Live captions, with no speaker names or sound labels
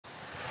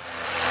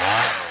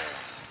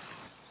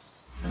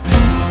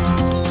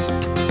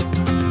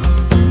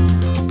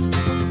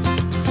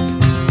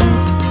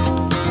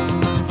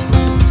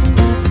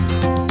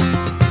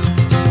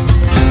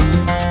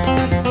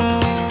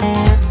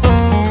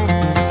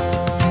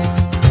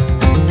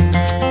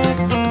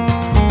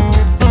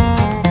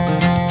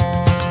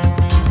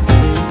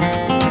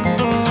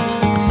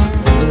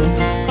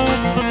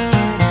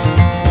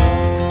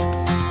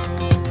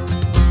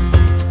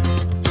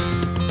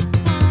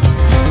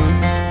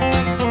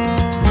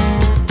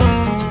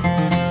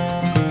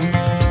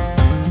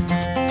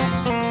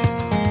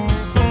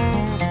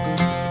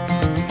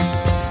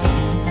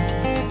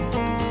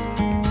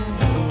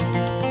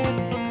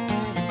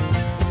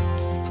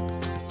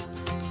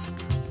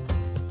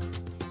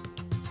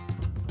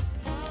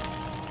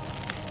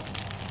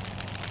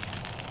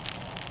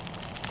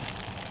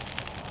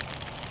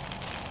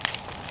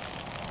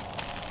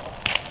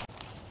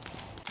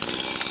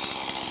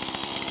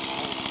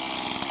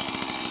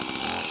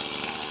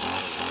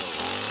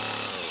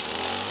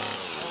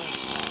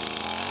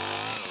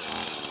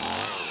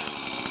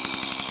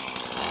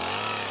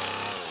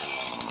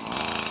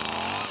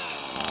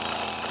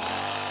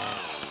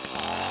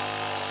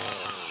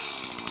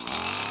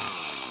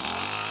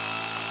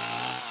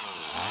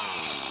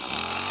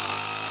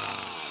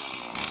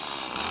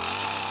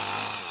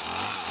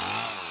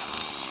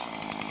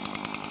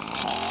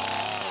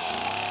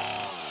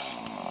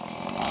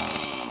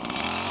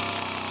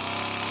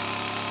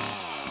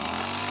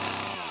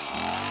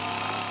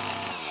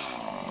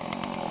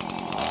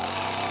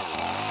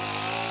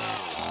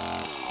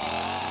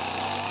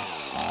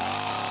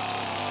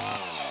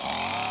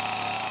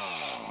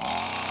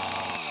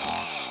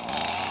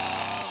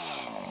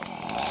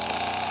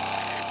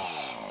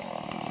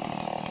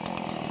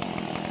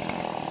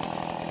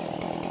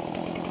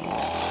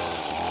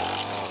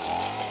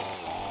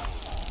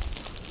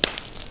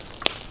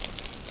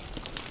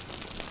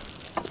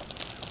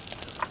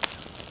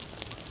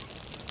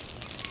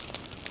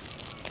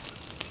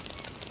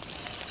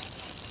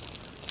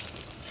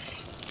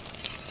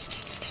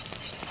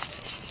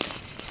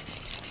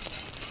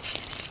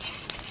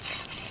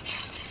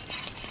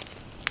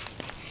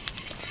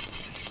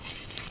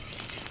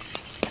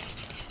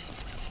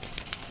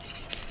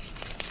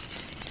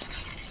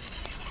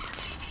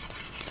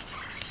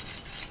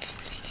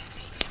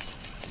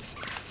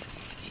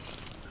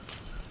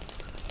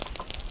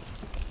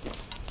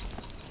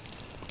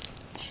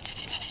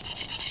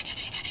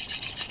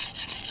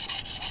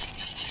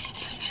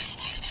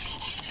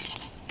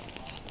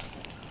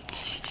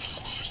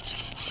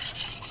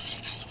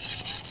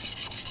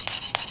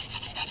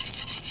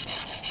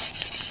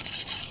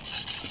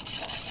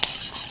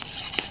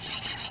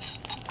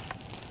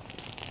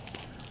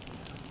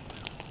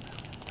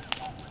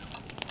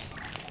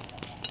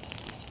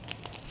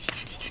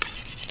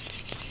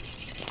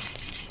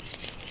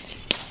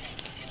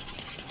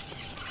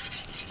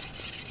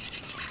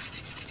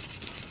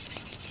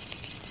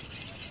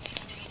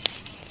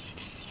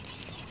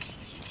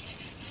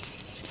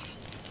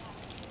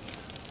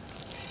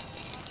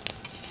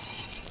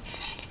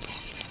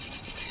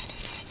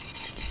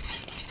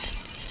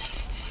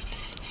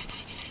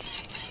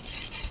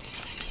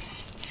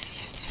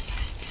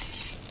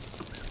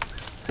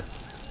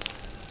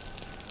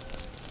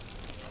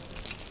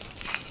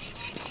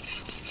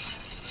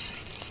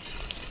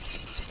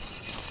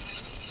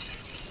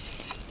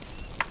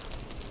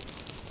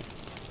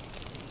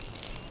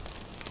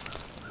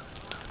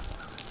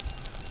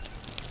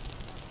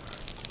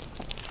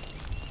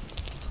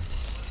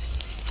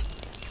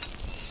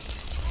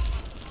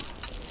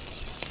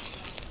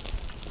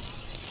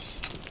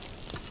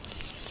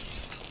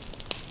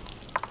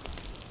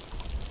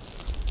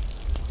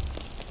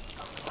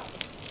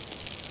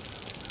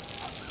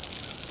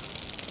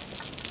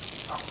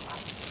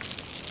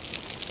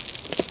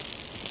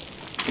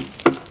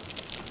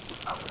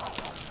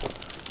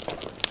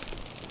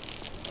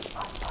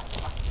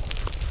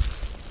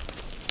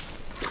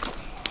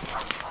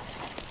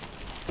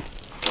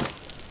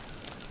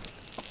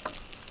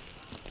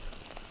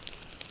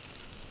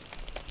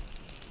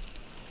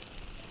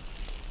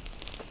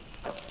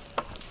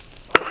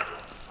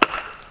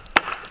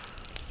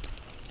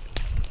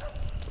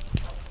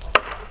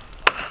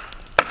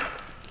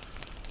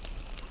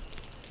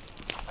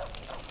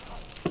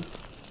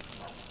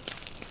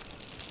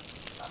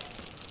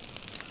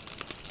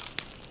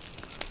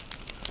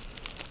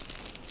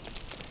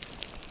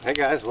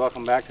Hey guys,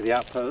 welcome back to the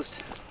Outpost.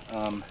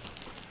 I'm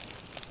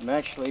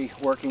actually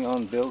working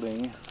on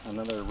building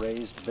another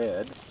raised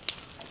bed.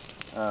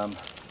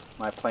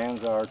 My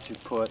plans are to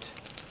put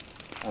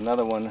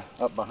another one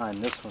up behind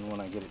this one when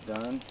I get it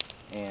done,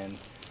 and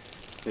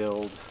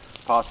build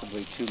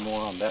possibly two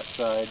more on that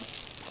side,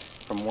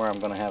 from where I'm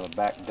going to have a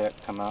back deck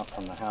come out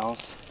from the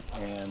house,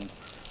 and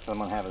so I'm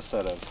going to have a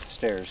set of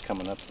stairs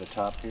coming up to the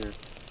top here,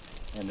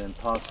 and then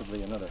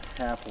possibly another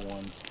half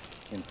one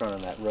in front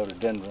of that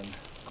rhododendron,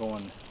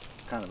 going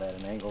kind of at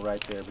an angle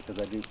right there, because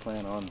I do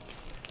plan on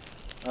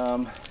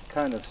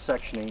kind of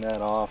sectioning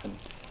that off and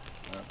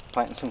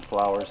planting some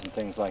flowers and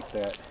things like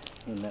that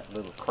in that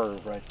little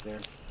curve right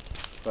there.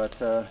 But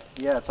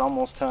yeah, it's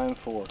almost time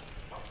for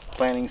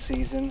planting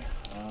season.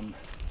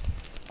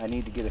 I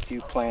need to get a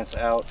few plants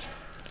out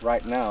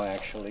right now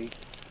actually,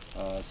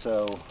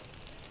 so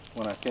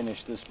when I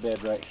finish this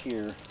bed right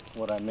here,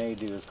 what I may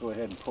do is go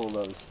ahead and pull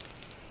those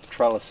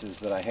trellises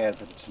that I had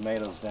for the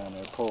tomatoes down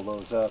there, pull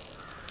those up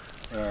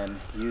and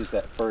use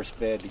that first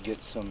bed to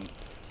get some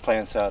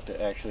plants out that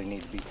actually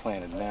need to be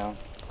planted now.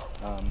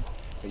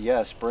 But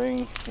yeah,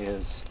 spring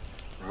is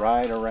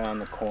right around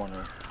the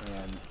corner,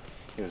 and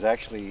it was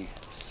actually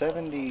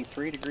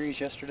 73 degrees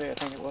yesterday, I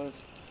think it was.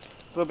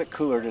 A little bit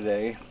cooler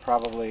today,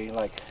 probably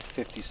like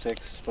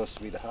 56 is supposed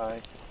to be the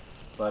high,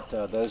 but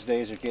those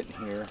days are getting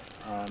here.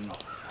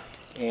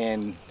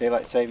 And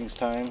daylight savings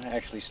time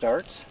actually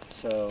starts,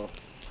 so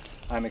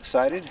I'm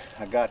excited.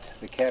 I got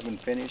the cabin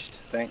finished,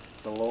 thank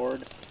the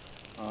Lord.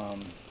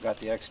 Got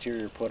the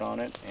exterior put on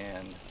it,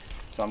 and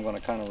so I'm going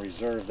to kind of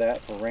reserve that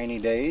for rainy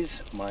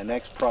days. My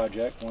next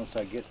project, once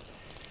I get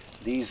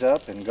these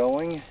up and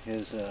going,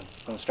 is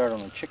going to start on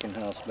the chicken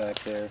house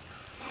back there.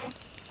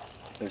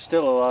 There's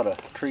still a lot of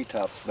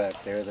treetops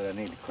back there that I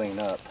need to clean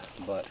up,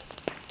 but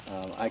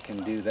I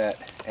can do that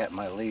at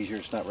my leisure.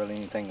 It's not really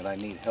anything that I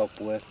need help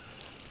with,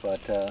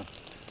 but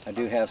I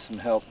do have some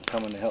help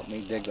coming to help me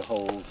dig the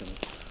holes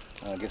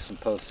and get some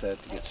posts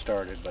set to get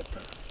started. But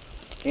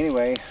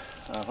anyway,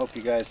 I hope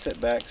you guys sit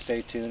back,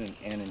 stay tuned,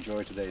 and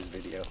enjoy today's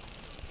video.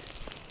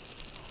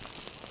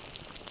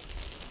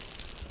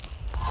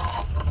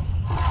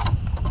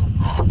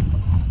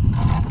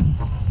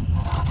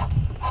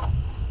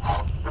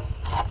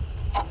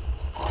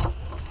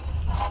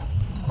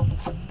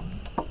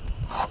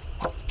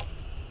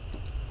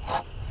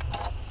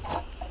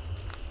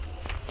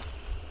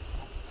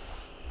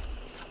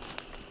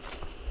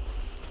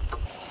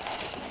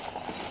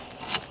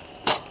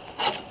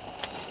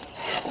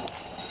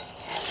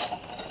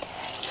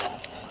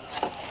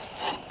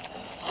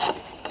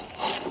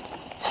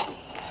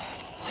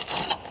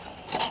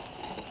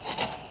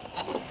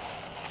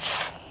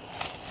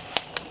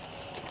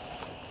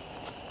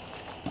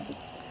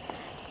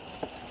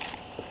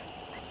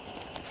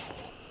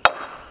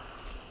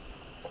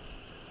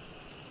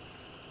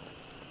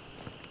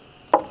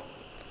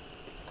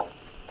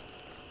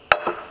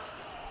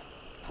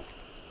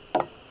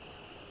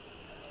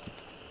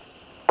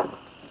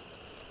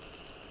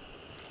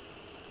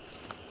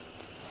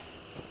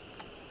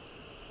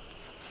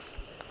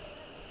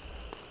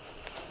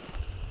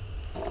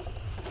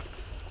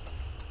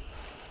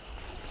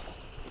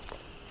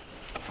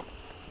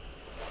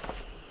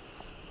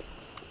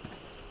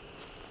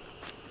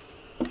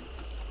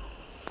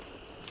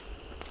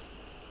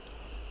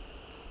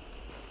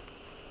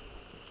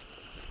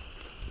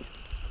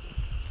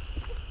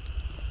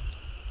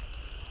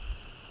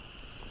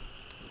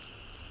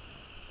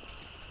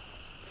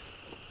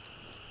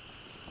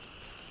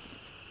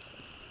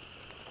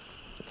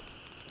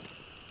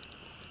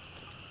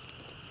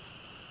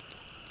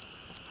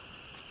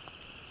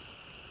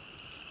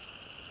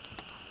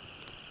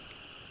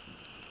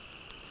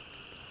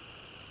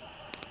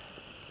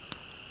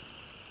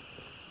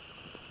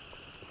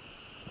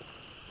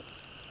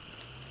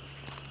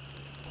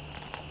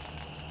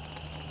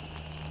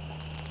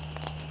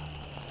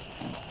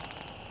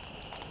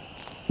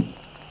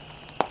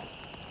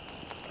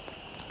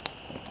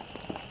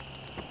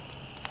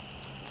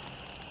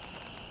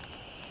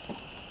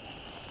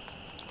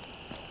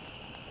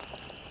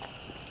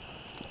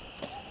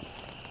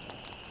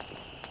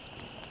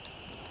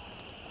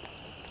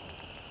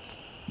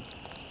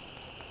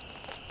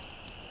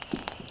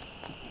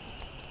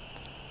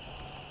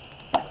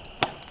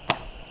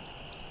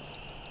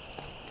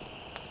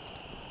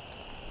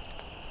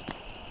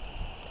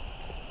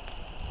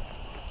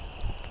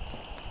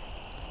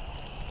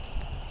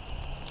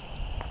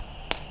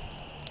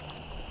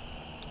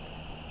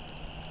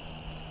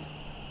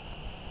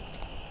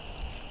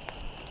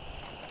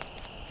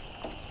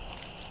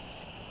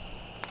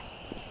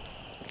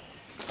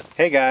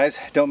 Hey guys,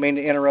 don't mean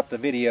to interrupt the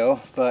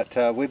video,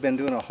 but we've been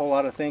doing a whole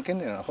lot of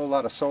thinking and a whole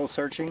lot of soul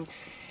searching,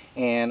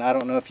 and I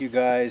don't know if you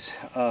guys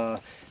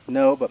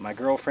know, but my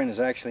girlfriend is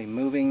actually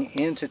moving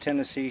into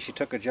Tennessee. She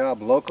took a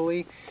job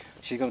locally.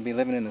 She's going to be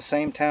living in the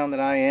same town that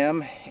I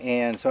am,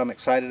 and so I'm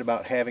excited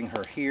about having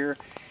her here.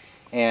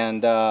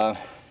 And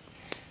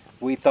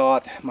we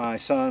thought, my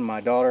son,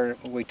 my daughter,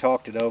 we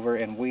talked it over,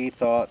 and we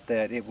thought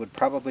that it would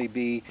probably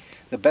be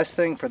the best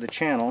thing for the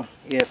channel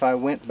if I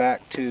went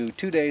back to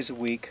 2 days a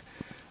week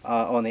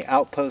on the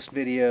Outpost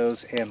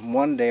videos and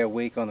 1 day a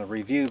week on the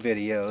review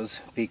videos,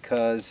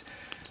 because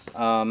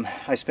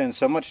I spend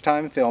so much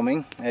time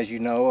filming. As you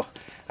know,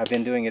 I've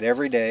been doing it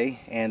every day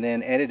and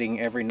then editing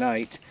every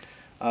night.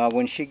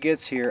 When she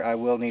gets here, I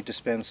will need to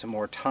spend some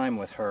more time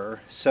with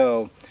her.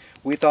 So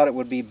we thought it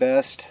would be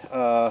best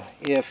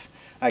if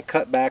I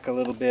cut back a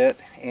little bit,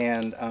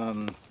 and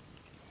of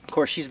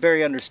course she's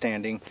very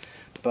understanding,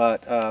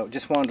 but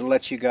just wanted to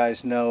let you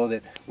guys know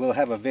that we'll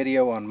have a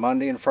video on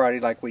Monday and Friday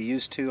like we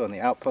used to on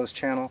the Outpost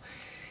channel,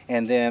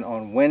 and then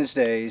on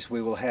Wednesdays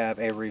we will have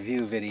a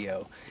review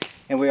video.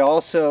 And we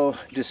also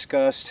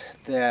discussed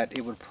that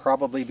it would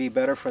probably be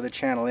better for the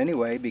channel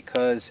anyway,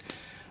 because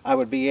I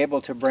would be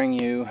able to bring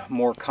you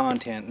more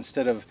content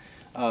instead of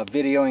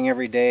videoing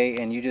every day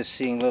and you just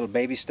seeing little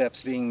baby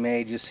steps being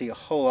made. You see a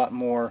whole lot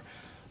more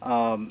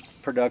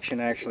production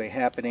actually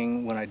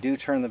happening when I do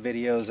turn the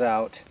videos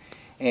out.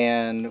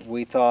 And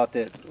we thought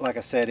that, like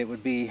I said, it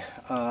would be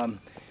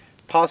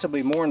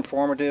possibly more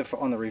informative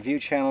on the review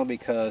channel,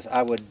 because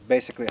I would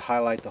basically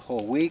highlight the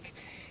whole week,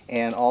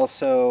 and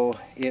also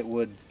it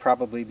would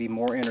probably be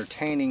more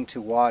entertaining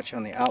to watch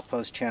on the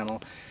Outpost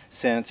channel,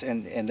 since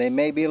and they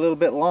may be a little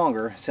bit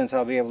longer, since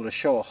I'll be able to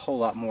show a whole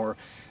lot more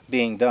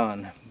being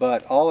done.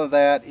 But all of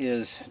that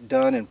is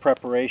done in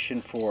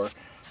preparation for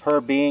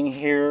her being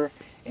here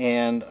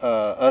and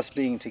us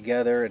being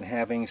together and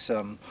having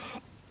some,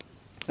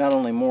 not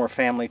only more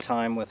family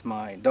time with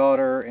my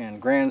daughter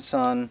and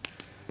grandson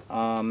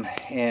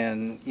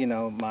and, you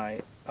know, my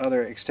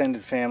other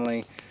extended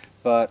family,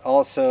 but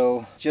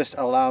also just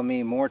allow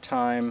me more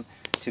time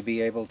to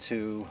be able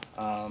to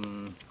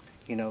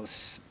you know,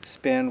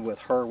 spend with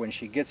her when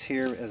she gets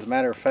here. As a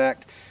matter of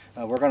fact,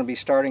 we're going to be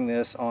starting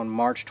this on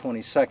March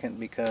 22nd,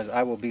 because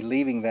I will be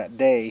leaving that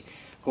day,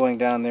 going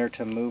down there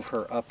to move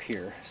her up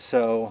here.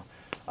 So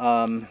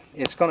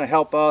it's going to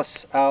help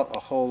us out a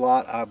whole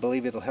lot. I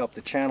believe it'll help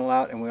the channel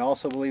out, and we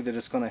also believe that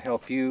it's going to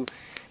help you,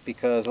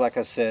 because like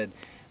I said,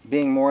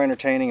 being more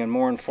entertaining and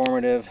more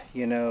informative,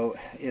 you know,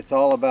 it's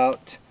all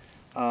about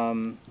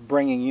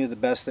bringing you the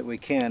best that we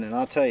can. And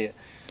I'll tell you,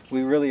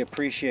 we really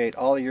appreciate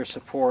all of your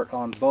support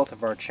on both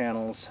of our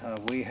channels.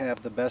 We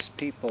have the best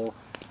people,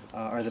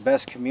 or the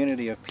best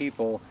community of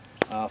people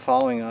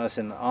following us,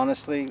 and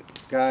honestly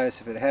guys,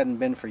 if it hadn't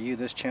been for you,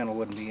 this channel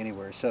wouldn't be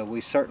anywhere. So we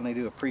certainly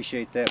do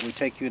appreciate that. We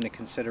take you into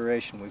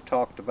consideration. We've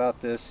talked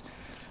about this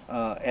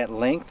at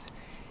length,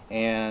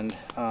 and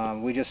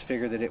we just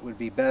figured that it would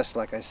be best,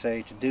 like I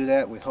say, to do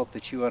that. We hope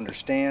that you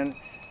understand,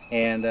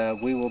 and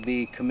we will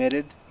be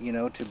committed, you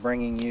know, to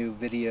bringing you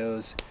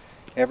videos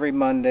every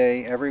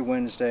Monday, every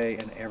Wednesday,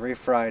 and every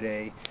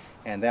Friday,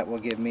 and that will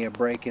give me a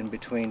break in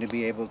between to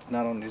be able to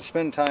not only to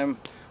spend time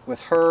with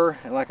her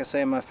and, like I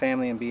say, my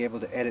family, and be able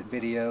to edit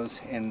videos.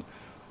 And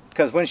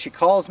because when she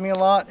calls me a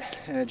lot,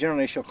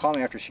 generally she'll call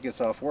me after she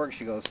gets off work,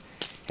 she goes,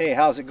 "Hey,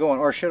 how's it going?"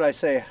 Or should I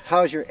say,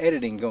 "How's your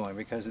editing going?"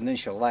 Because, and then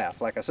she'll laugh.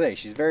 Like I say,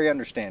 she's very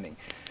understanding.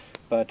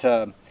 But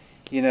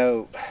you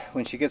know,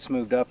 when she gets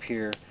moved up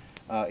here,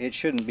 it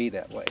shouldn't be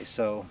that way.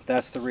 So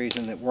that's the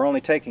reason that we're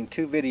only taking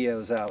 2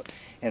 videos out.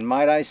 And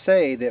might I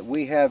say that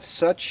we have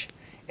such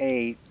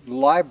a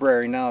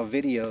library now of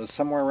videos,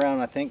 somewhere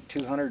around, I think,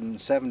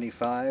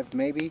 275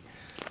 maybe.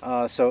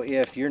 So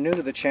if you're new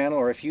to the channel,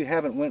 or if you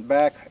haven't went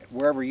back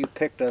wherever you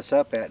picked us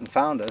up at and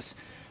found us,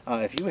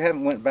 if you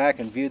haven't went back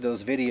and viewed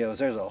those videos,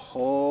 there's a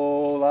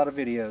whole lot of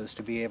videos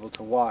to be able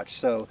to watch.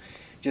 So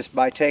just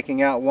by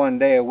taking out 1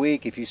 day a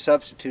week, if you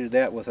substituted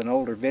that with an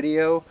older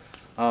video,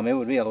 it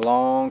would be a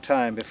long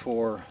time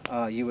before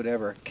you would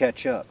ever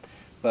catch up.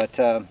 But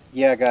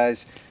yeah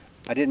guys,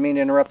 I didn't mean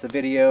to interrupt the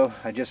video.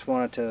 I just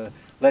wanted to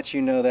let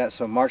you know that.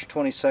 So March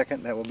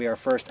 22nd, that will be our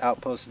first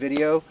Outpost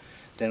video.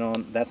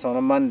 Then that's on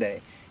a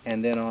Monday.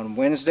 And then on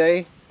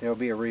Wednesday, there will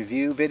be a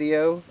review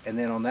video. And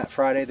then on that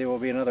Friday, there will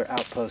be another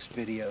Outpost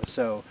video.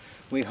 So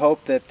we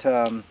hope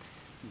that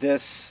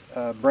this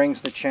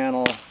brings the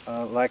channel,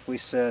 like we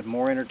said,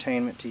 more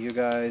entertainment to you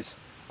guys,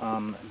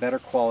 better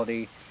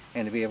quality,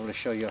 and to be able to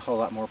show you a whole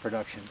lot more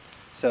production.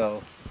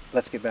 So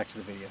let's get back to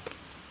the video.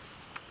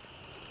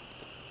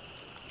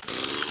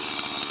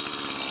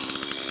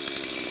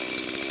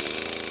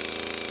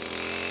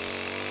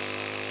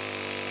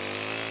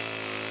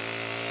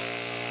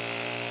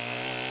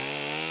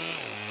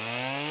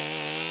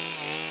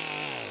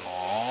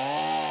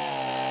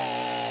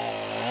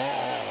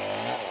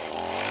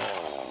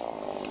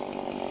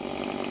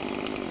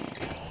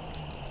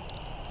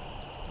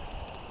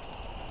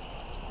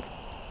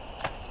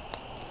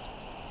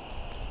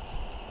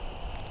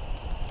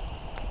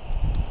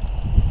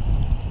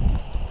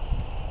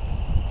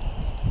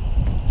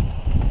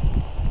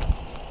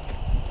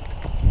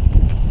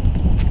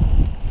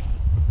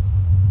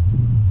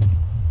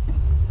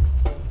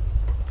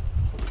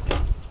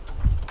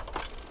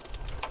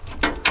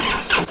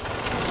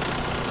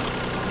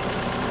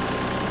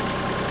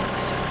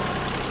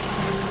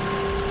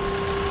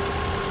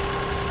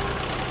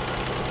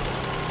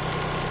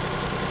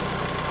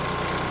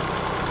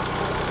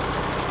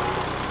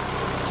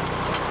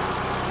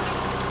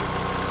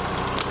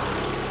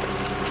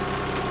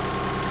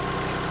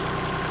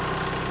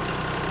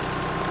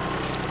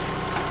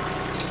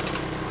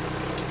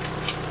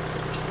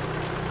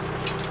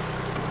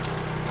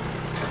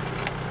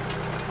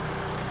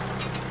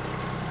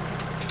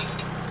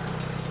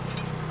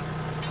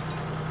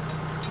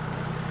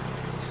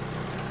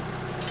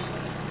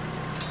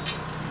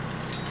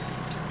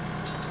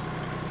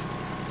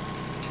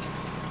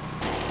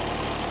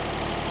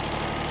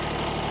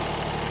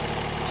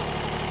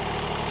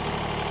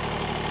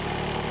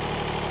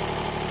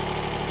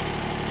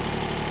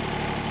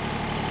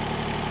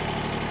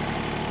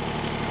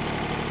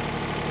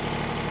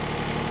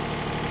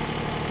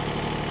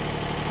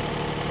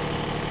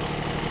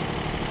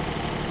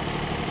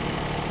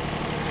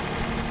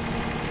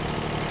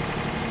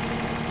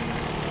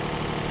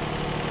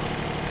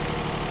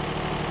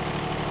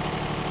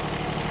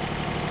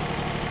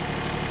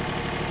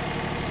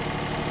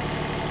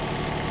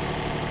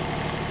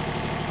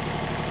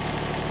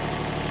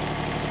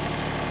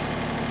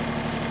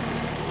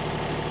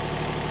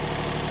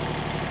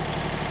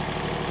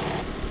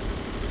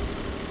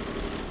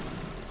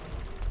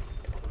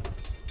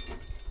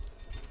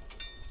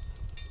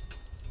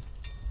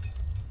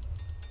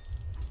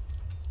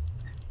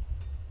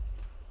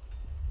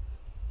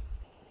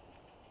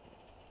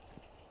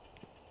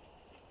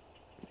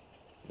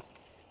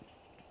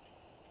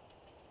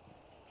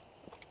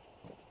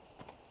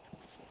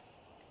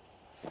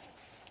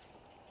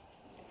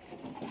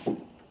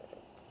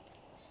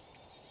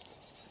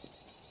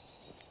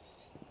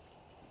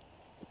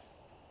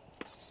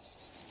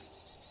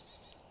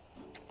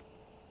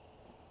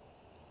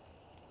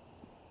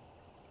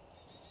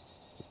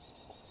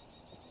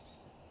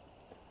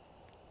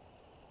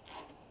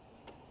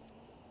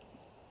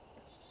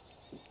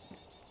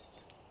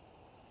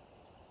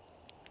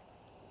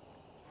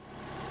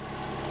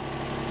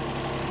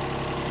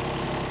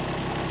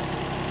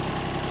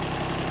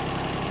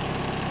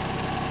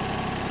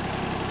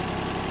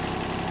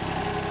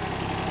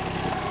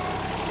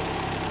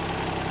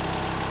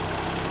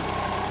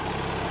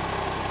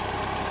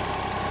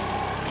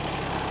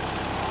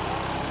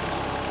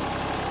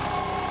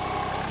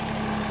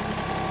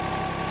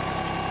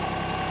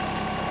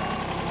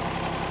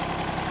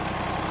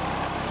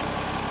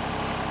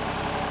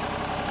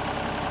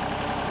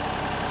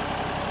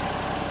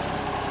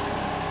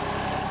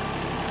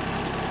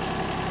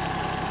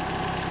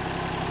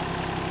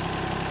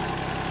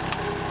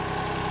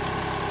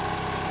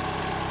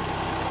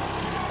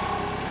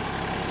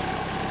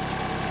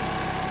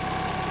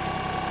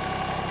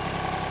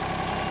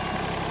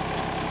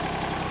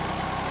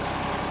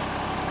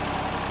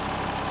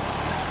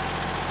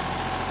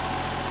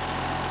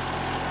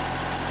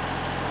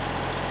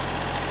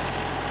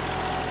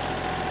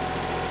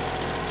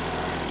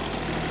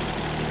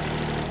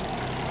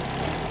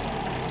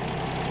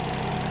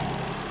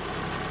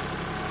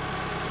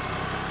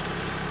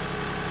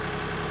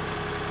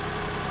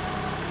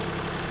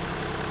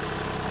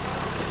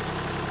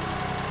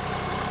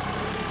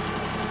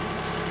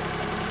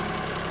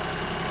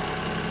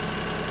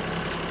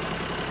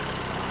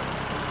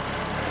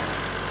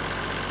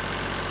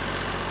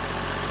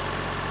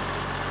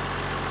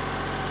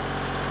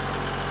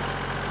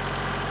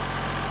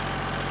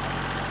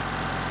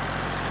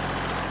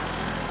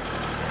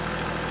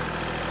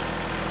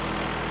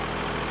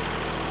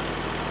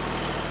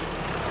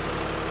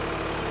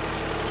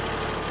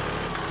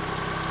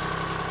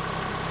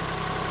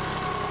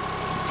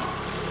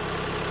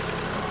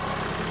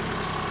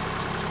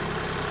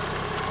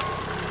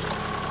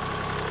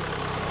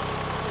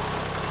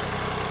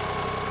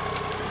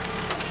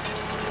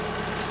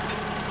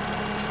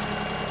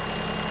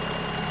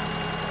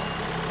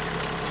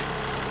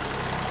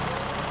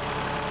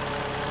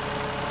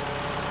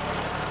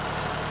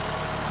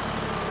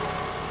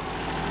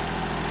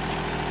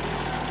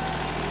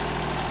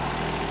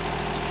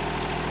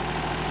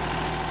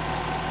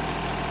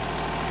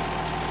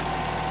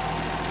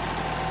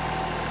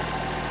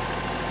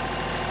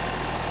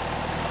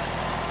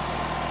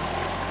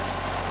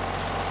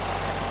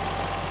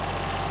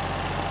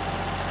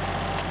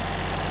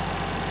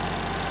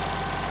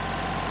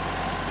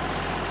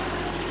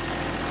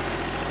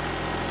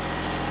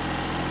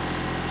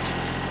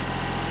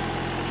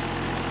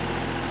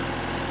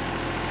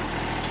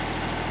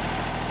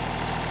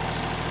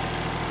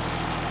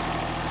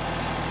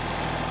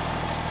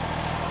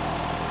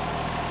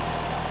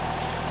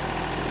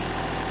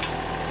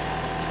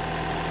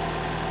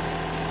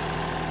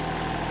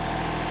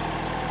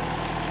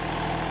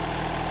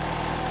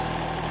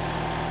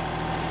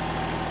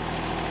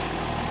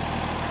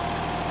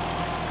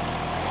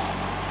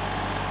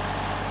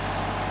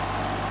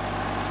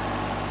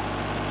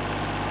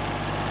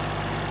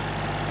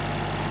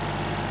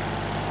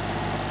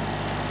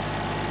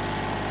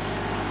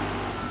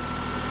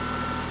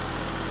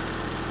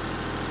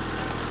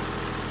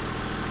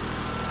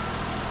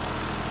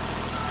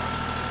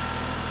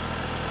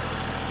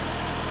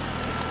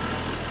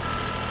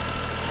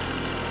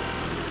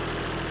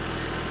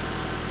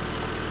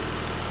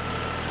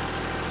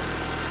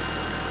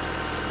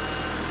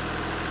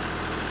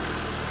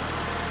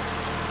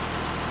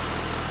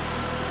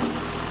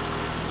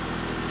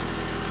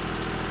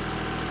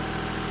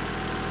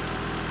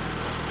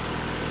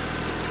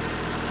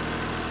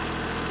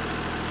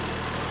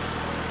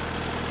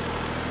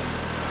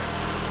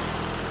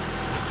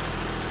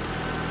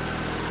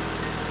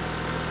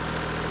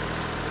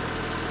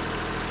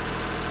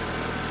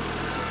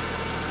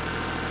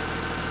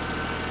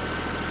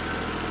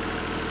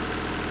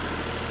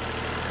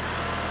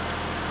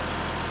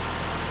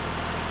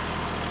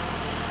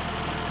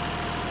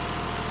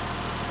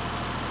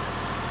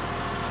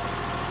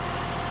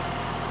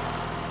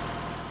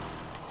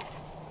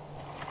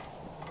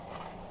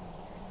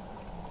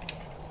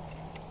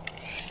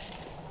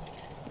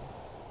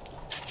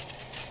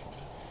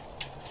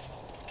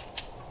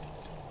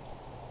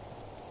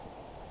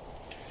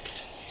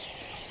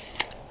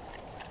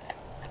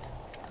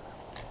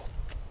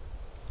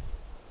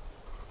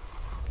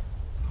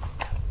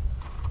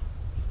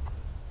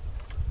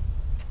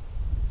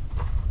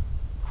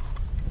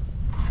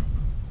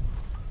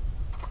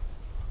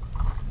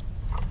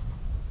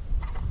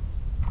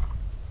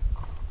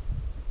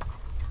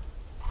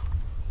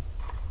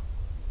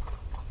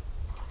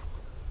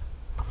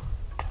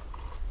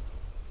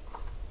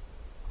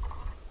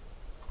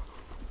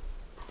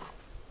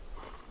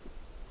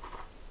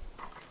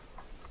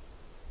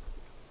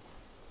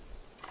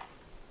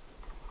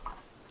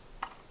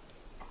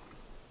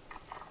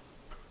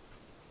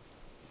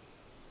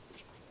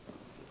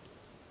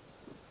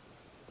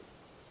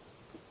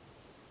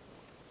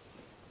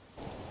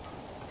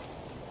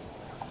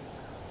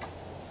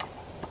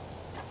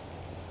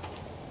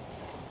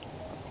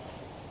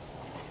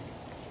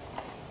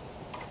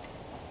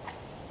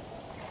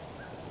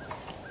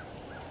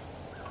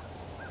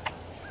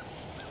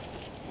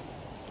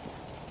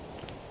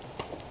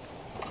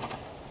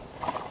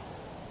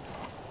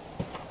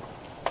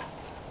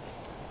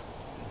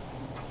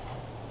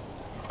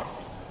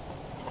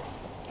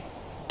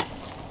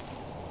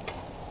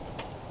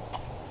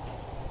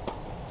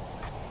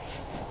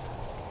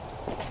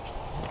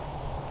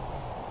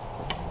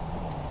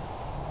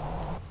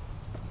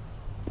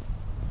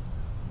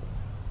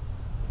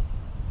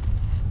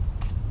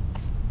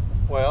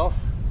 Well,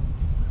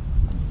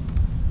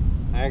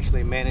 I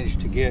actually managed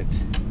to get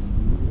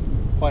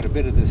quite a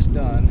bit of this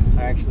done.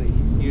 I actually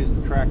used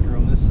the tractor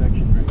on this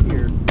section right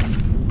here.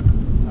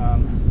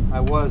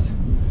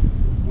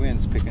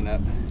 Wind's picking up.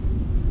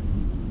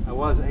 I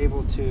was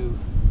able to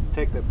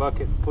take the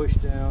bucket and push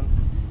down,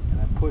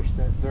 and I pushed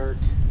that dirt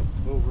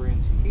over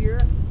into here.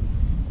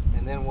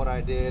 And then what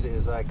I did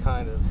is I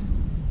kind of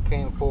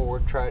came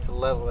forward, tried to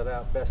level it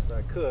out best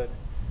I could.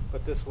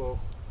 But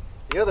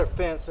the other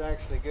fence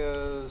actually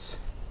goes,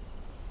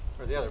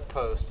 or the other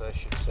post I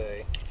should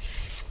say,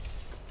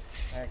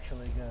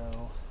 actually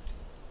go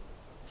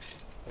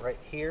right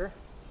here.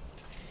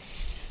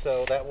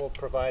 So that will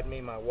provide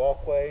me my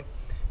walkway.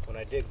 When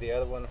I dig the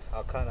other one,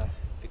 I'll kind of,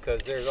 because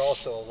there's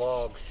also a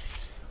log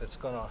that's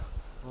going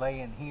to lay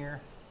in here.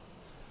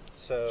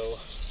 So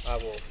I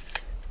will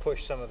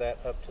push some of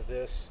that up to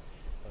this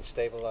and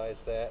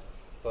stabilize that.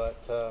 But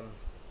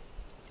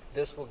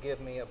this will give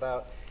me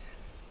about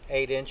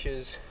 8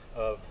 inches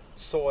of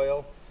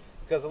soil,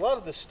 because a lot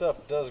of this stuff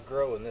does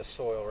grow in this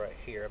soil right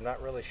here. I'm not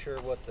really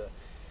sure what the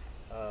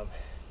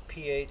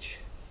pH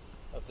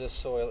of this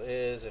soil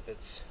is, if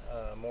it's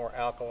more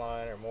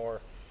alkaline or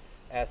more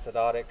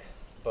acidotic,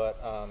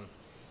 but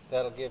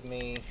that'll give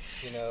me,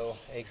 you know,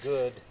 a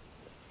good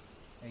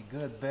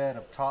bed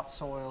of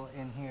topsoil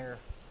in here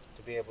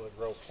to be able to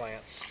grow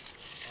plants.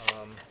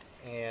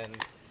 And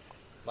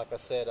like I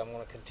said, I'm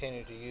going to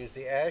continue to use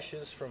the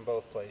ashes from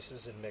both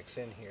places and mix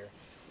in here.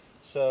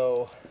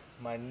 So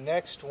my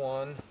next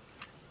one,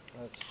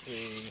 let's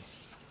see,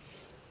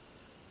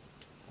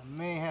 I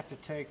may have to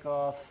take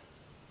off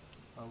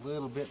a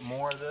little bit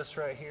more of this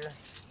right here,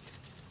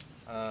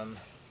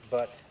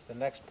 but the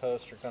next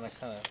posts are going to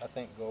kind of, I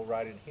think, go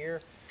right in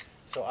here.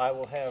 So I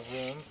will have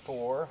room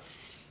for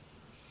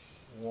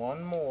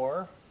one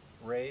more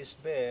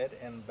raised bed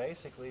and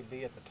basically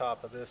be at the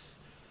top of this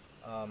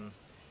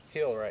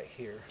hill right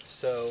here.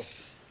 So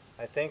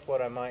I think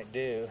what I might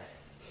do,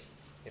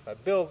 if I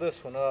build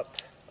this one up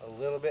a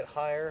little bit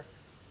higher,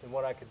 then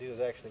what I could do is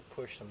actually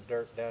push some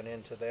dirt down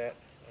into that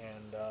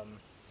and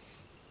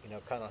you know,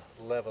 kind of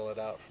level it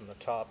out from the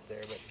top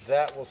there. But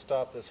that will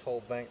stop this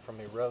whole bank from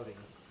eroding.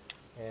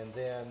 And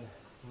then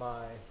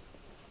I'm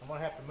going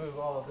to have to move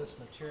all of this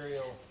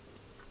material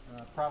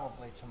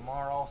probably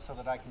tomorrow so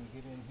that I can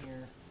get in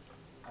here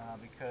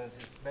because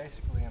it's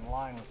basically in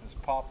line with this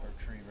poplar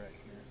tree right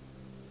here.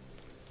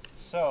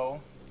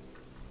 So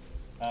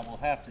I will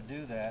have to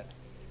do that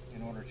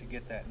in order to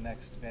get that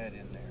next bed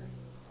in there.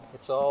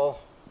 It's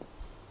all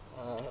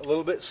a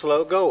little bit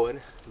slow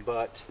going,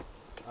 but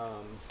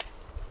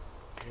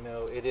you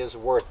know, it is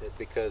worth it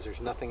because there's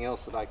nothing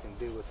else that I can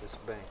do with this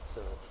bank.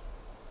 So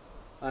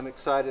I'm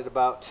excited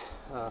about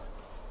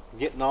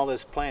getting all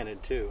this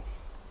planted too.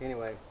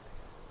 Anyway,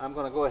 I'm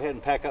going to go ahead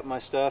and pack up my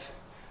stuff.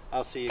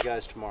 I'll see you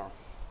guys tomorrow.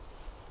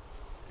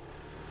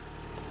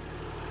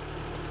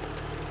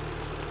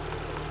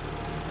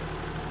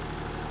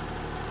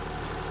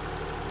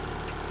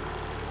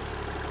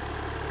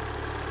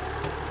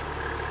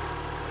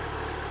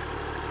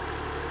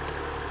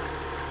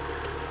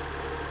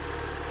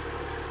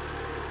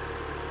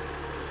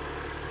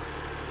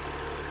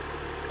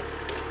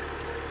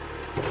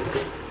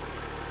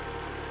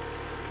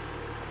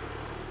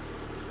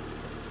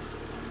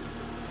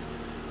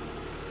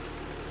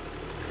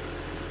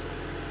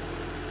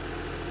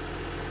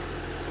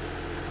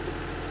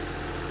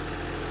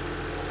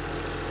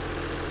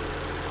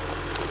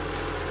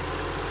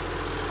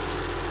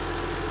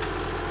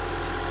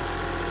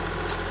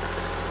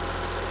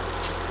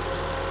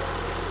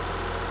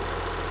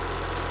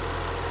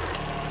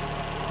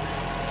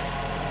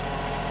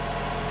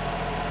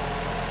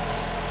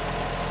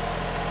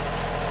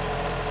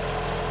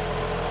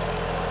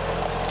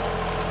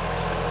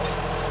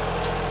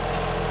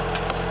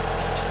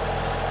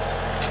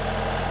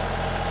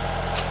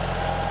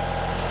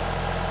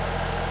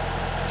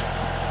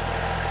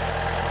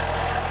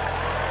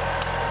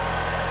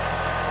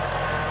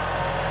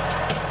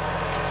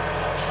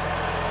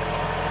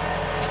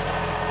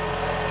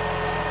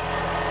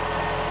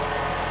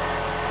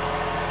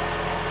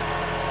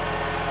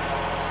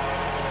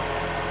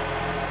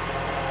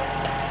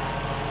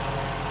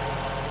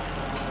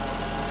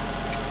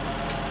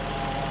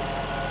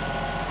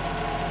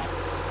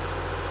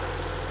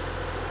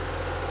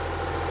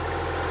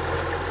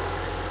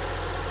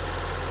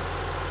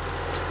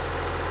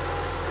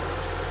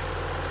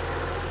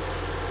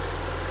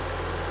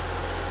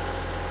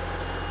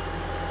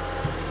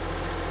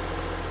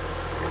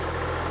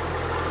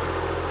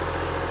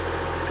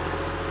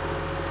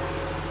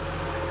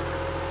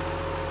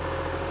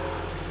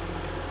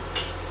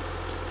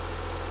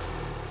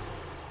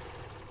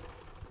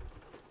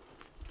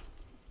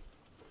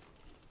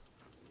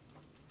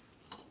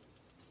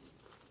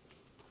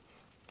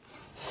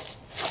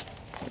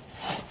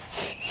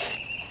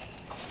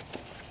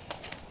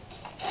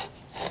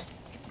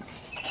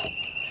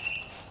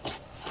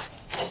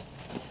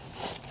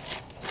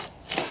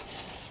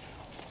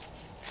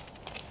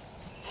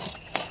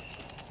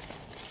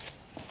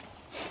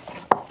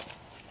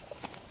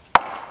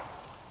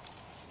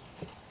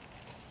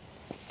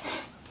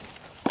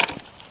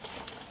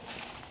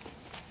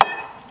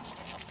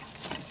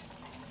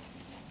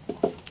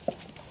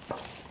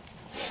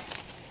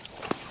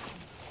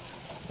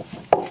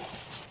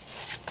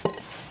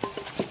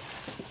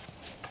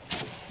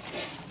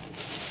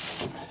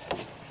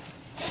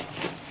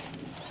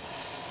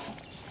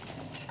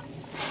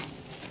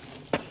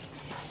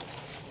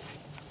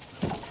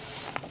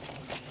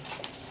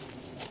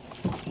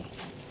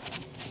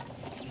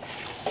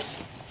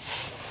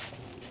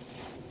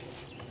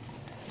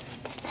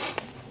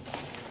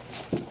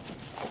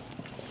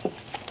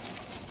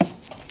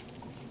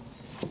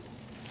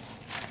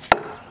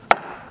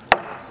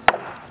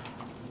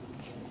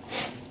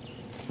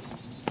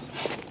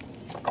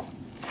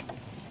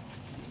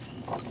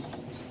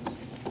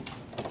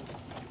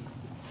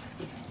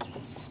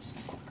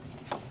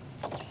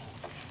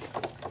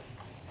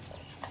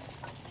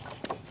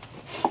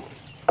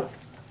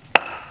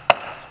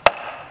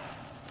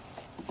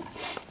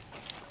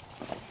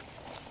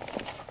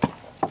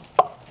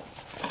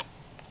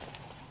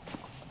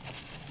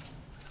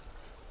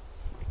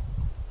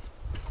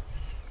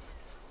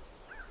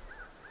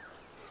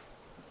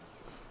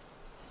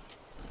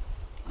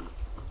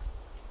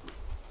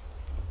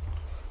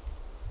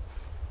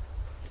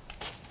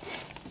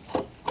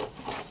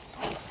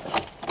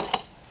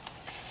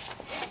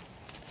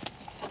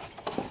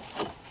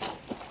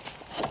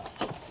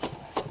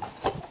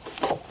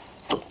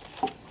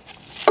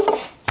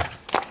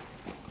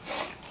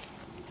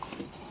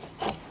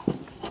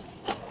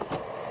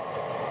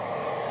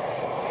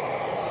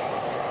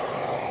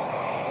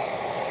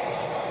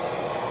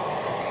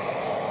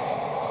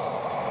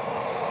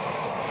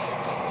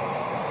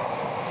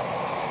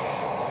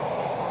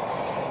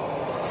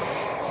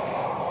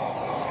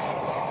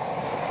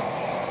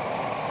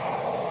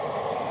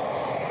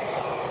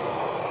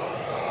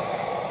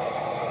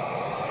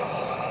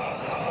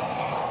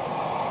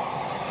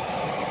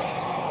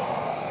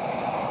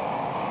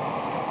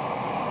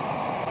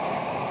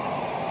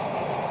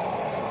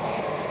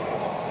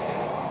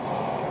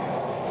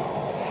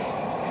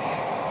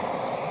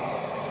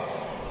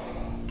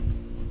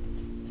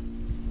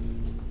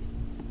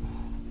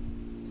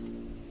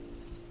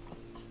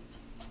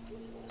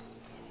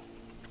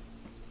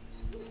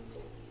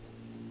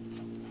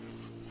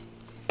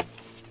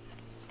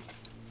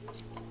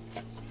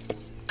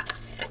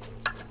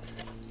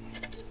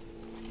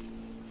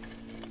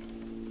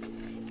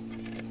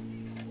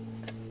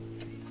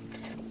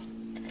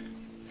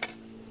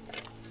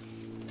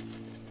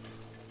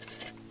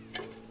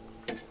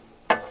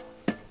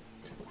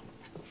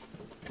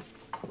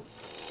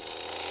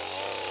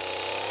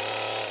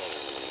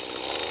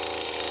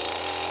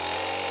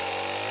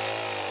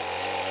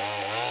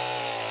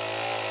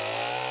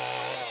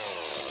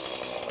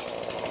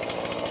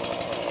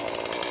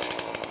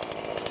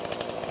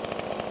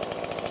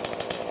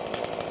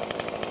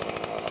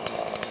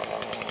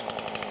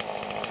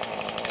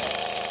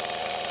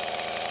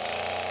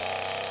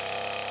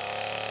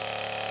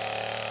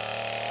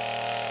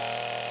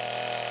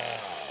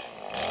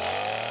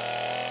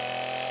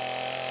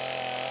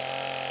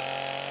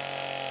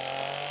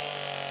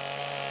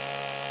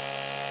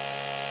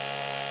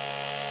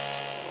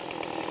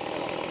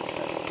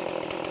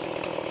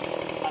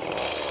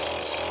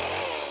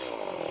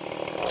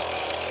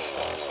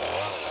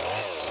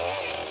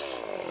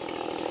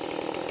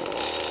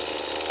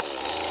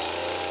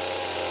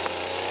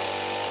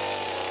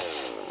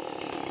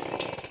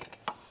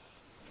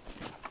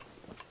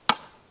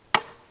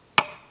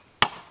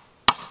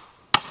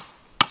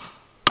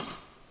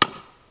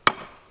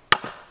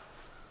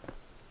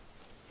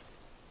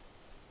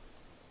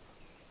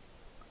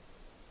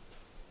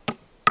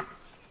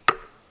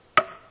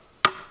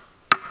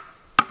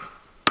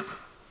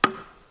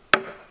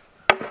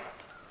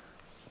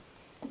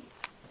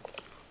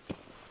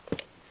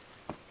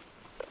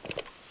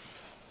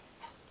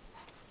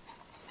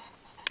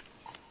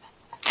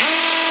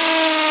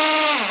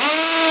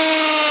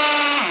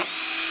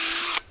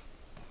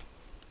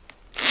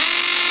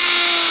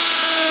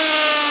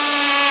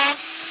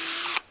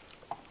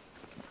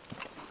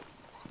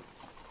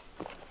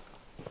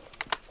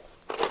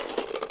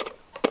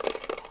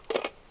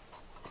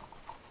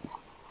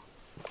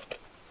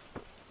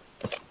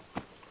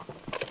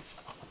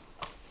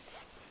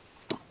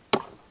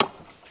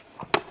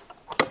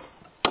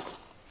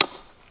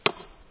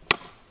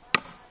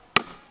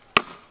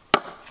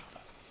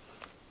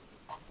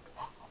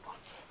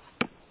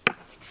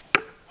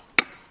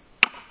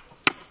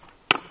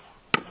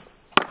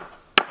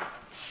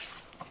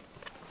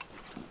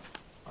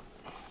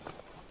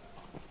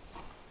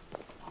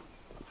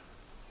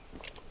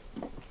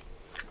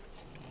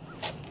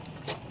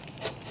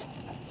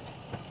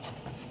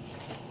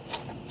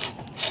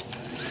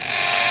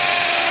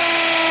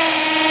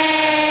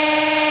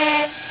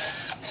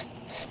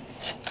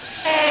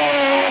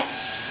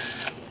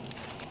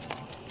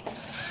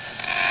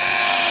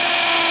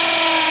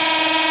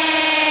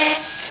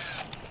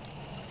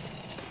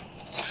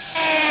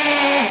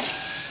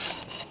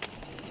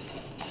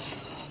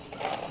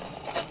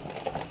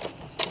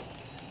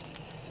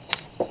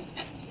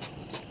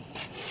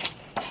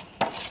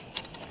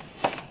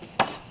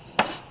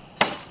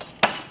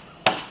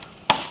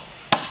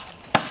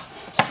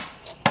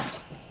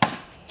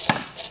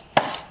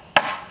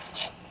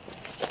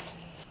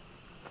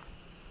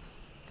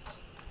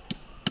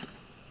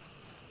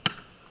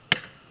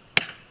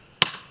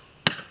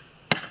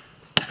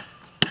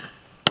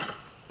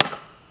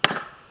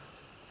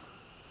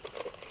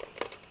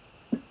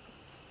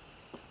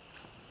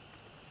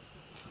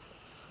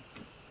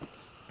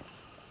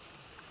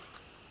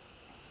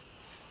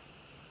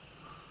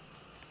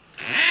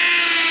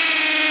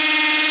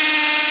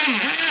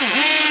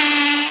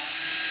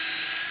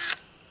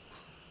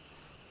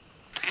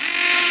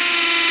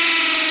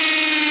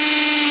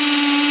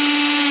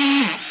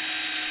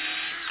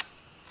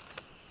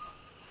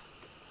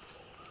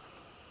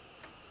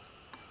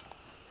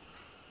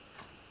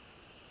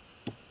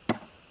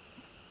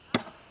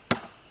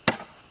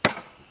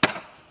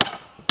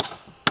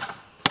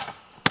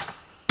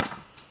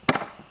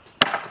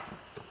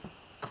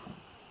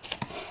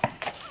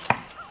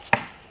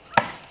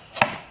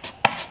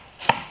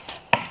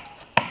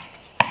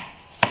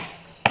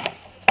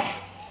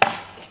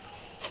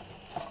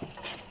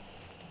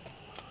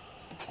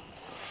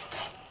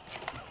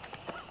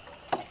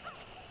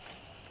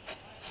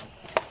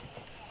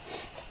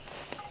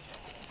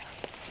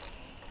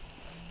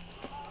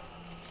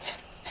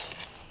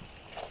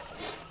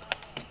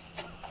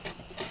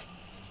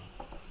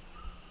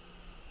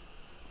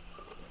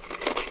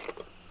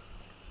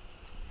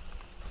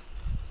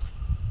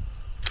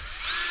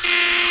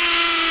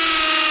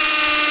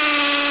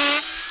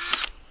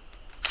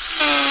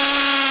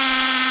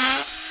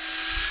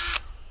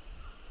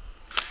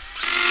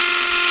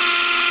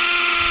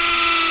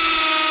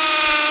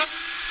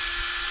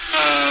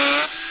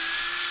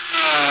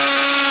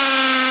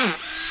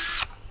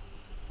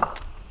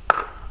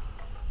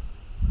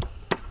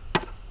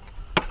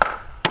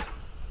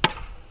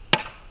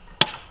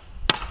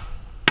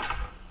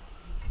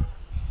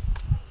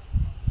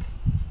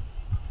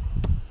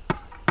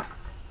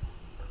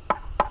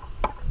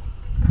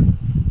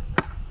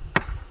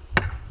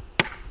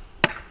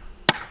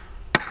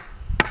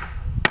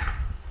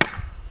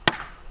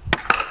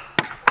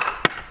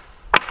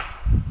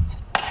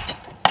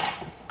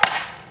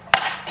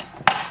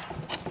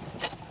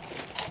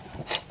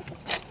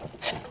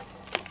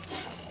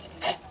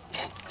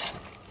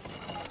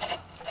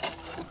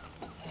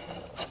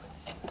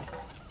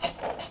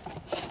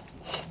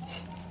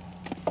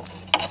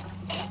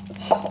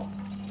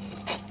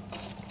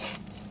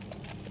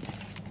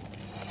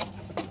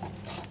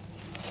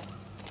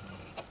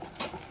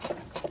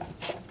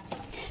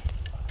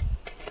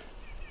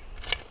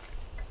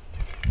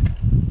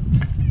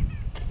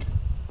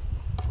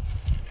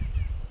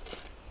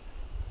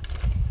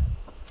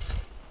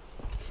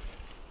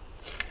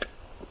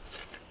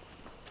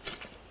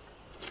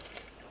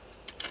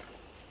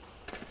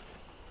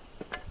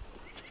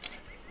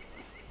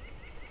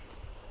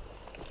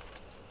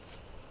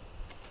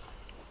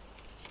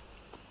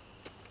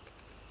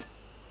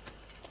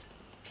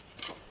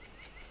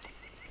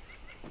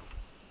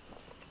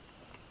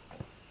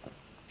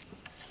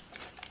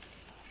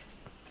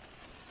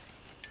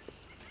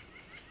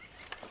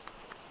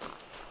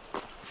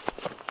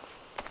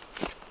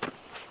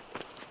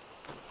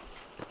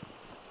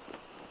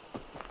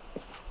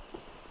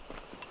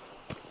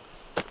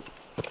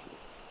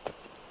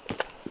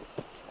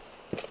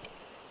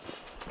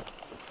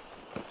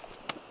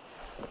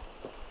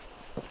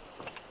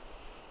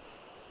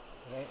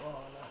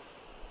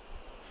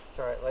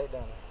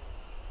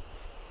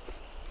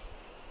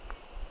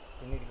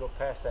 need to go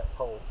past that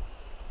pole.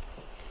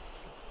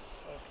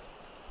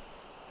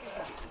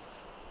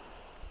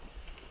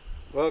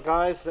 Well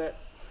guys, that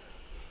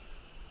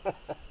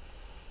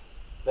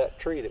that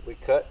tree that we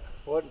cut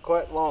wasn't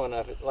quite long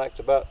enough. It lacked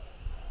about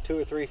 2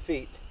 or 3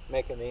 feet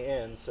making the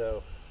end,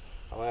 so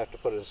I'm gonna have to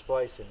put a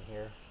splice in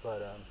here.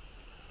 But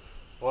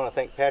I want to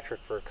thank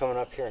Patrick for coming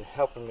up here and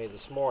helping me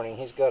this morning.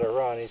 He's got to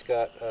run. He's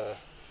got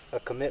a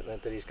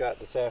commitment that he's got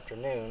this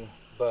afternoon,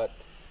 but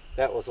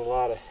that was a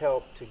lot of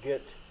help to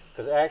get,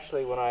 because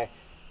actually when I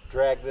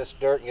drag this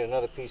dirt and get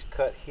another piece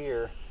cut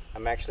here,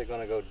 I'm actually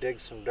going to go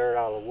dig some dirt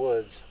out of the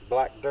woods,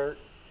 black dirt,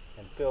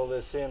 and fill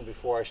this in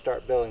before I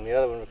start building the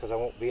other one, because I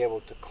won't be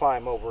able to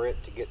climb over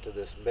it to get to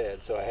this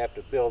bed, so I have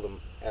to build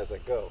them as I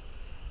go.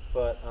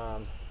 But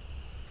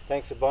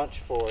thanks a bunch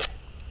for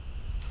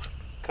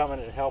coming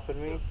and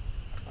helping me,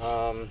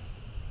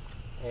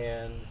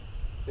 and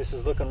this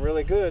is looking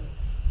really good.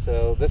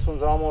 So this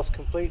one's almost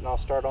complete, and I'll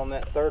start on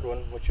that third one,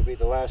 which will be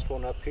the last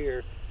one up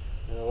here,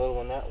 and a little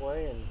one that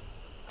way, and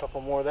a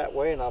couple more that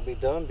way, and I'll be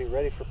done, be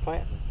ready for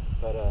planting.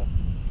 But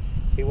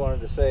he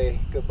wanted to say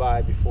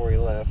goodbye before he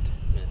left.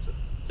 Yeah, so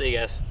see you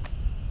guys.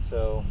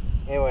 So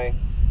anyway,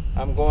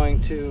 I'm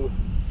going to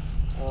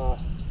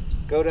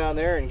go down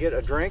there and get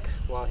a drink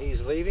while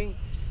he's leaving,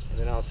 and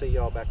then I'll see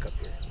y'all back up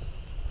here.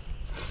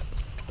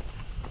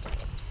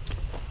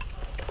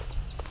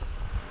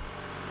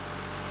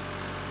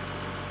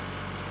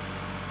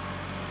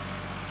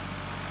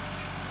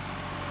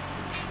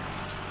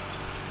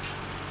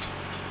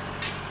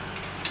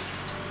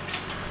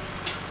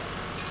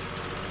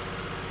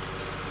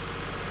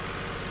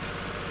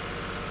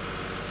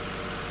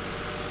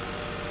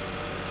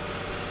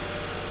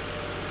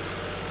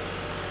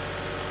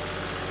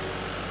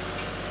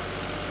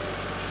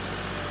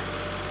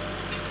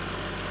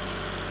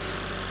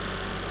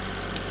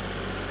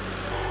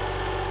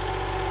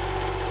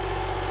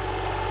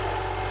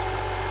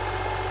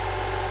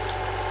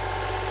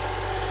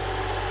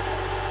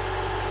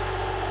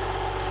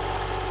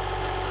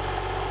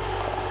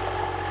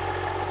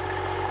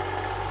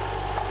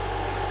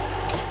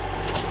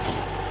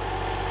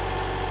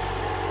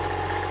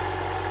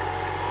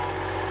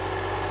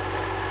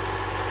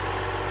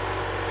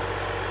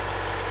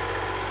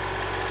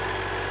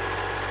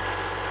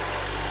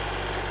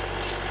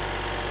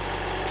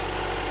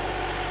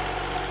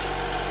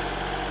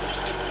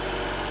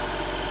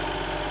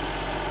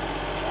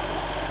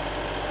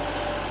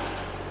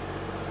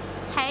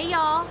 Hey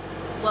y'all,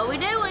 what we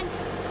doing?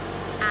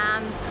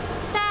 I'm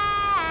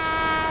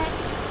back.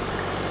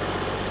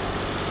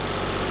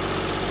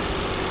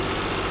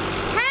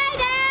 Hey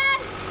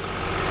Dad!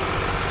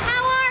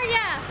 How are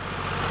ya?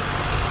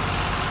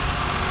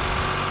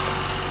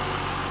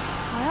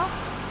 Well,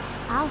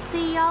 I'll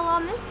see y'all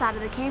on this side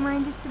of the camera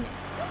in just a minute.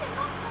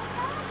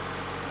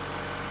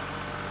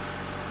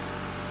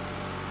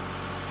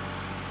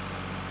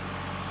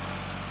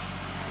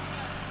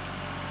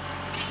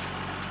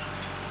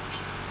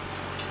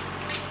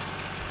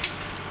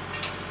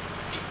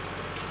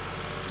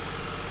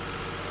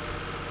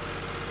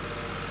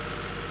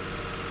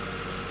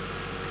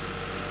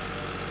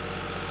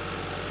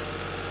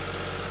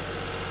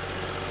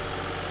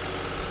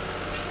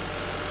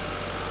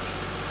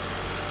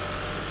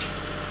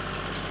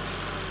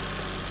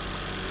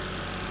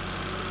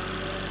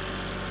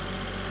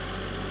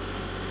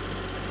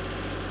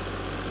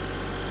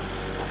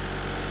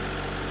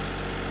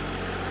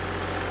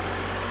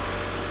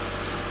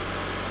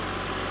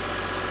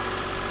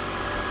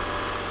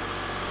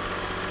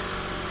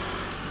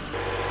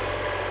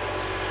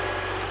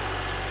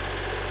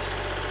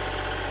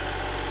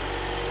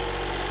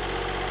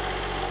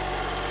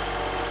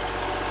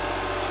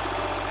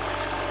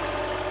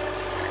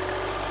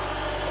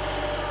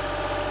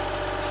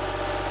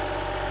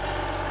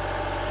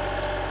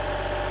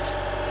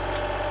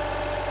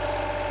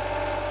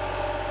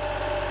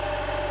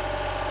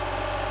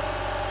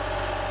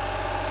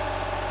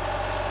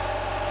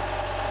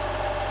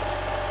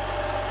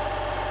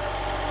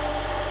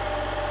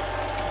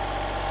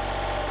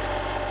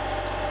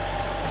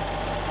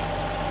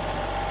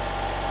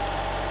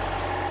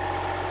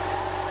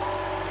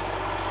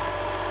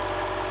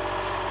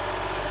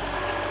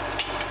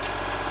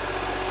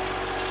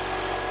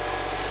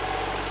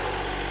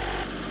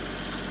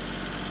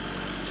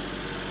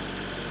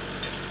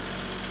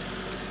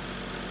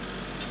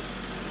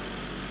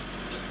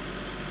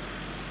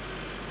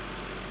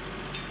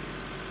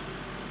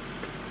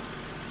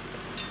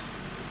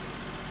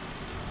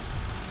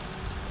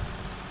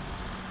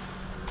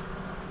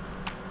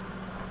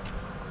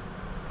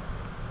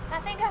 I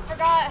think I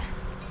forgot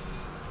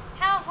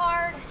how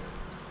hard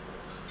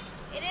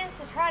it is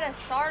to try to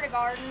start a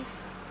garden.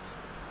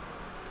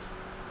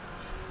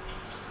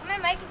 I'm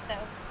gonna make it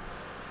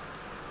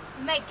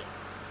though. Make it.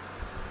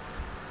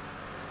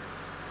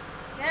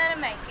 Gonna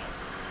make it.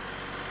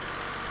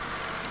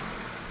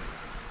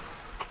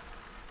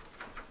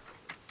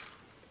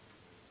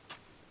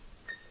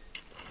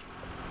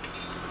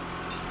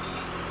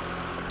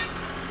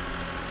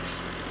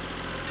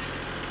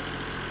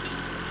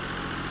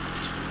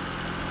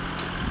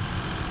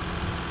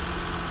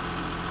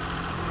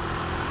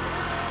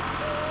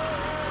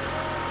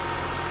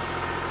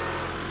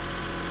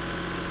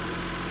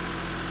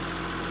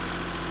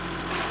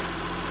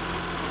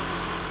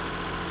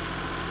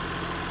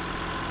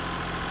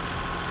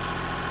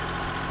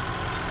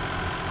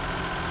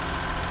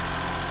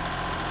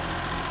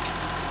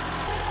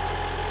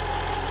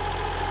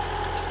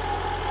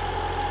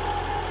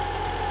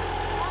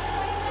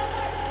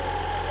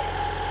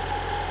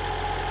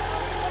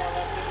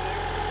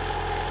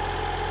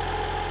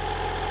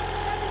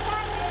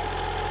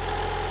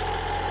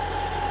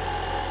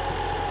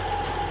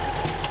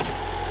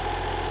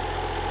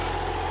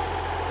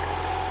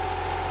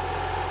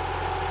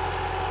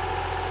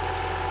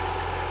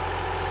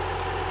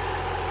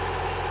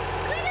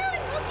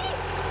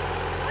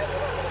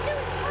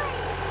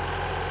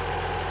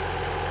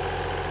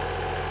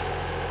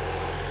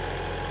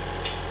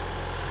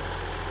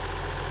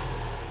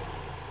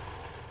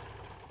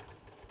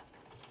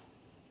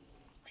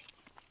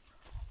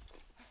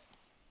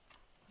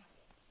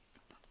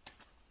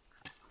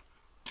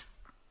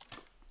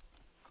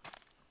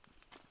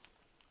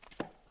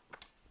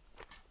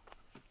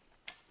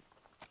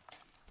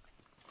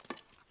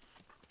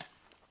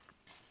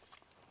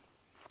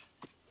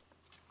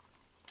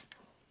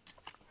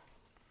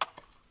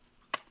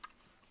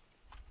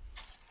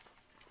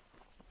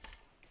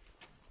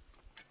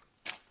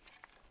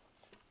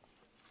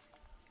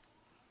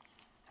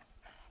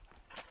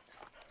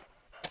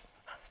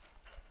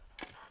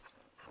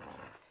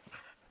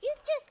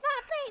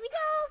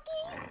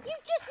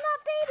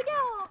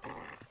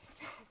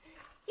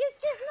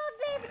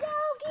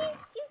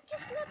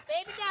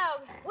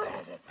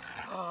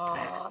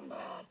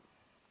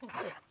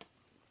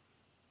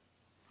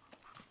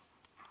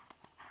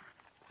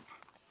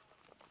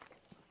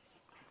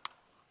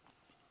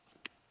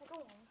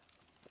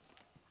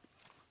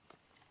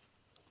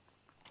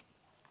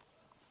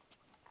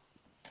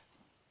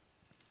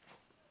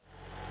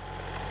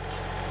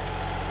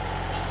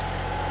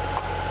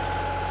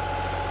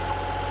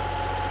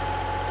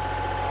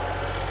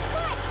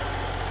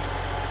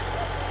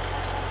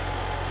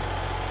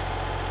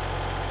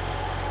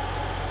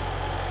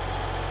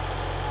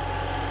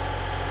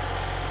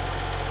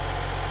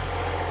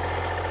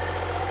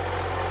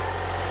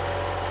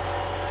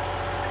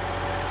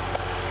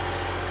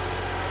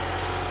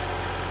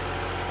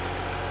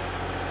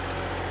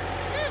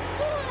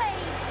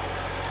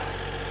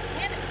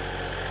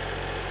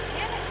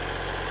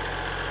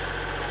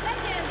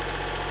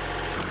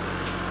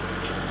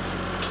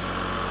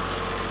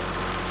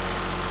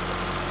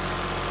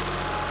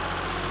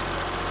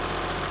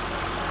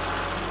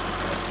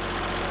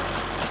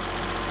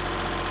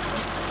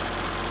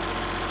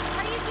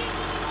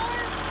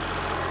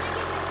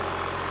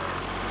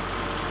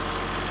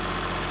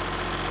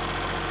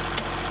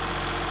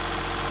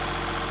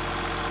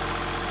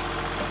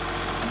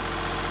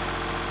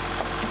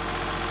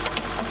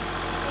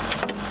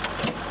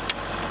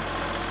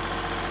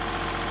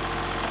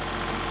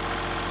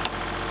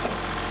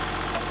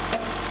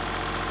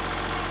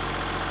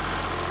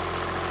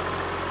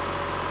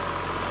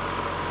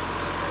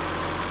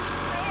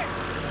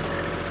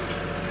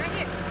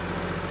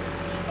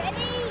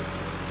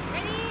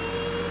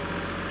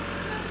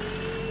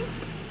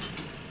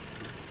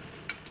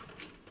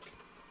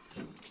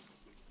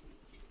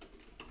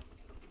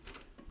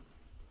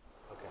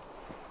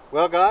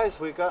 Well guys,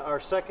 we've got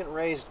our second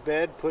raised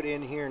bed put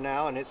in here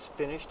now, and it's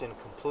finished and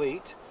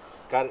complete.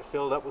 Got it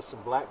filled up with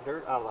some black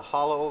dirt out of the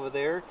hollow over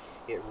there.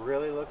 It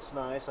really looks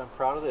nice. I'm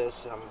proud of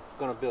this. I'm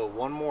going to build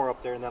one more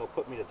up there, and that'll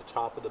put me to the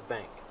top of the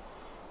bank.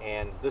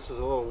 And this is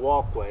a little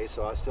walkway,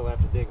 so I still have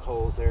to dig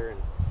holes there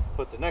and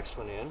put the next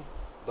one in.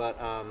 But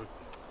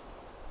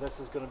this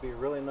is going to be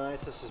really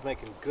nice. This is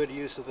making good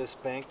use of this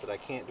bank that I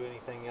can't do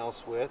anything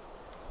else with.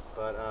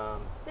 But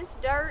this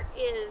dirt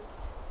is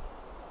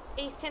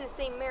East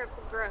Tennessee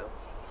Miracle Grow.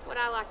 That's what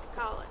I like to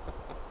call it.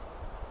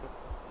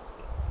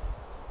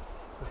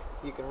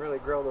 You can really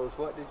grow those,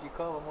 what did you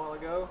call them a while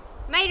ago?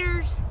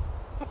 Maters.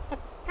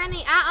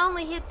 Honey, I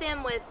only hit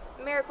them with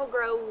Miracle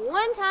Grow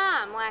one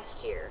time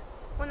last year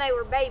when they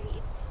were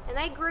babies. And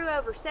they grew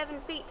over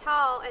 7 feet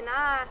tall, and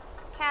I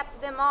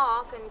capped them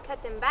off and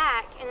cut them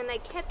back, and then they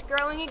kept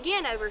growing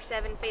again over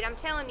 7 feet. I'm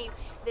telling you,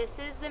 this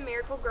is the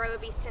Miracle Grow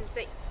of East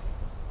Tennessee.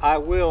 I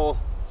will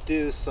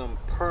do some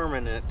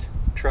permanent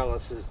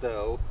trellises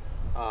though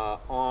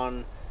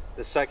on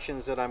the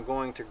sections that I'm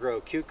going to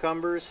grow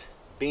cucumbers,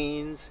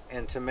 beans,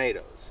 and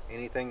tomatoes.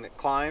 Anything that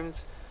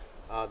climbs,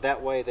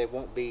 that way they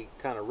won't be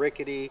kind of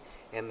rickety,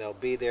 and they'll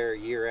be there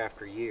year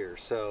after year.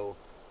 So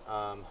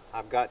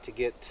I've got to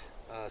get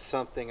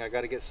something. I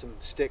got to get some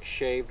sticks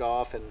shaved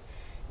off and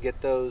get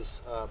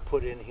those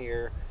put in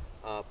here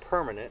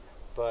permanent.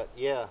 But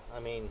yeah, I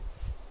mean,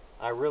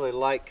 I really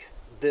like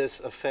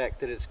this effect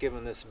that it's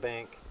given this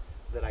bank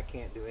that I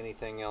can't do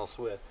anything else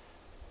with.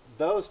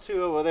 Those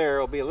two over there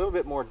will be a little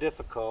bit more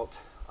difficult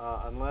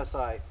unless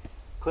I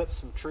clip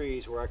some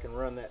trees where I can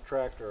run that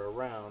tractor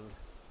around.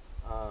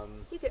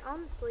 You could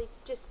honestly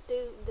just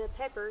do the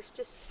peppers,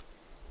 just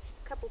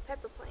a couple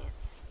pepper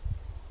plants.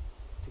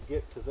 To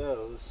get to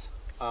those,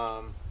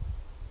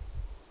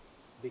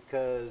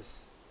 because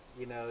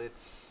you know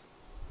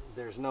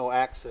there's no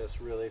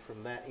access really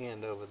from that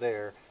end over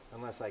there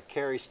unless I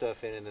carry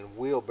stuff in and then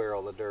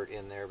wheelbarrow the dirt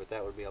in there, but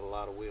that would be a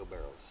lot of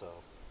wheelbarrows. So,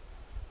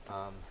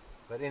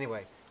 but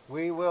anyway,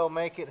 we will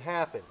make it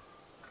happen.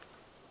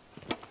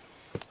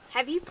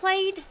 Have you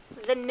played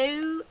the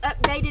new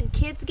updated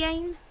kids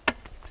game?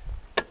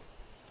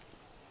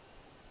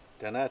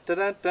 Dun dun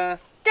dun dun.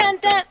 Dun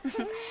dun.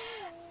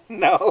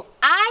 No.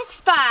 I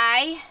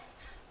spy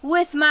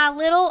with my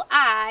little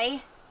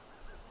eye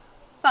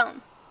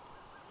phone.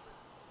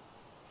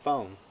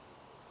 Phone.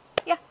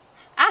 Yeah,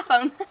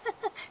 iPhone.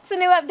 It's a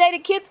new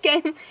updated kids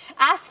game.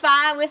 I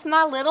spy with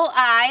my little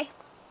eye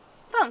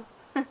phone.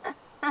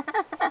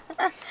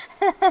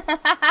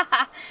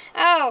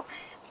 Oh,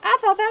 I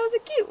thought that was a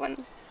cute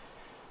one.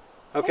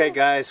 Okay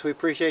guys, we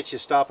appreciate you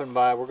stopping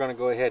by. We're going to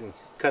go ahead and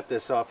cut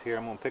this off here.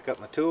 I'm going to pick up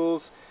my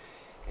tools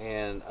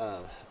and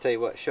tell you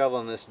what,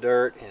 shoveling this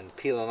dirt and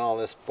peeling all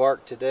this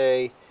bark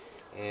today,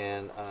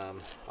 and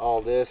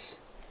all this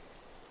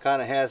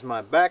kind of has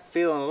my back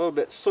feeling a little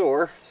bit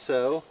sore.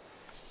 So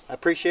I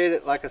appreciate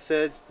it, like I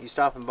said, you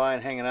stopping by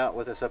and hanging out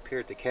with us up here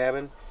at the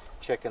cabin,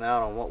 checking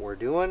out on what we're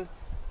doing,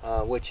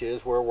 which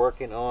is we're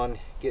working on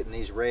getting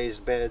these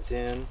raised beds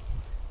in.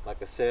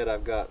 Like I said,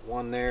 I've got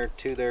one there,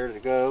 two there to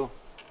go,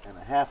 and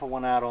a half of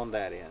one out on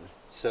that end.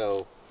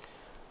 So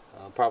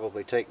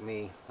probably take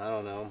me, I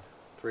don't know,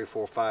 3,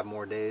 4, 5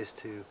 more days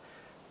to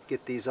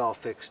get these all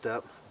fixed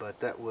up, but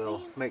that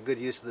will make good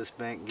use of this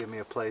bank and give me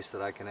a place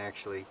that I can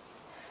actually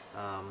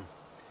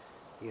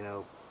you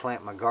know,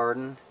 plant my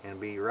garden and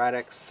be right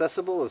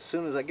accessible. As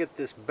soon as I get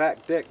this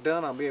back deck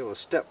done, I'll be able to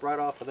step right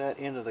off of that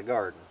end of the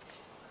garden.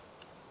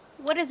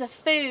 What is a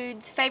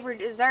food's favorite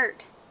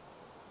dessert?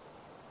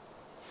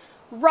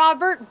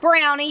 Robert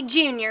Brownie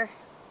Jr.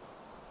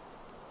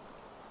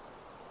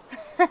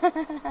 That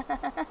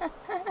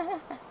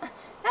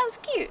was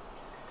cute.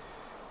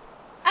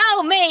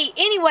 Oh, me.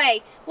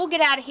 Anyway, we'll get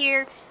out of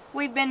here.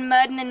 We've been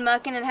mudding and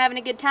mucking and having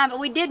a good time, but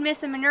we did miss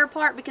the manure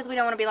part because we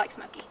don't want to be like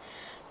Smoky.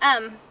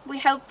 We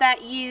hope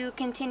that you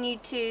continue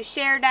to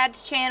share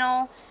Dad's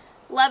channel,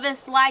 love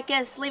us, like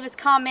us, leave us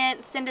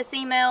comments, send us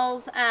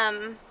emails,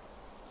 and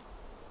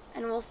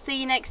we'll see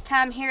you next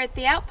time here at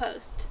the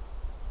Outpost.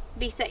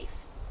 Be safe.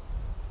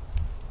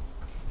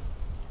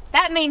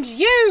 That means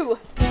you!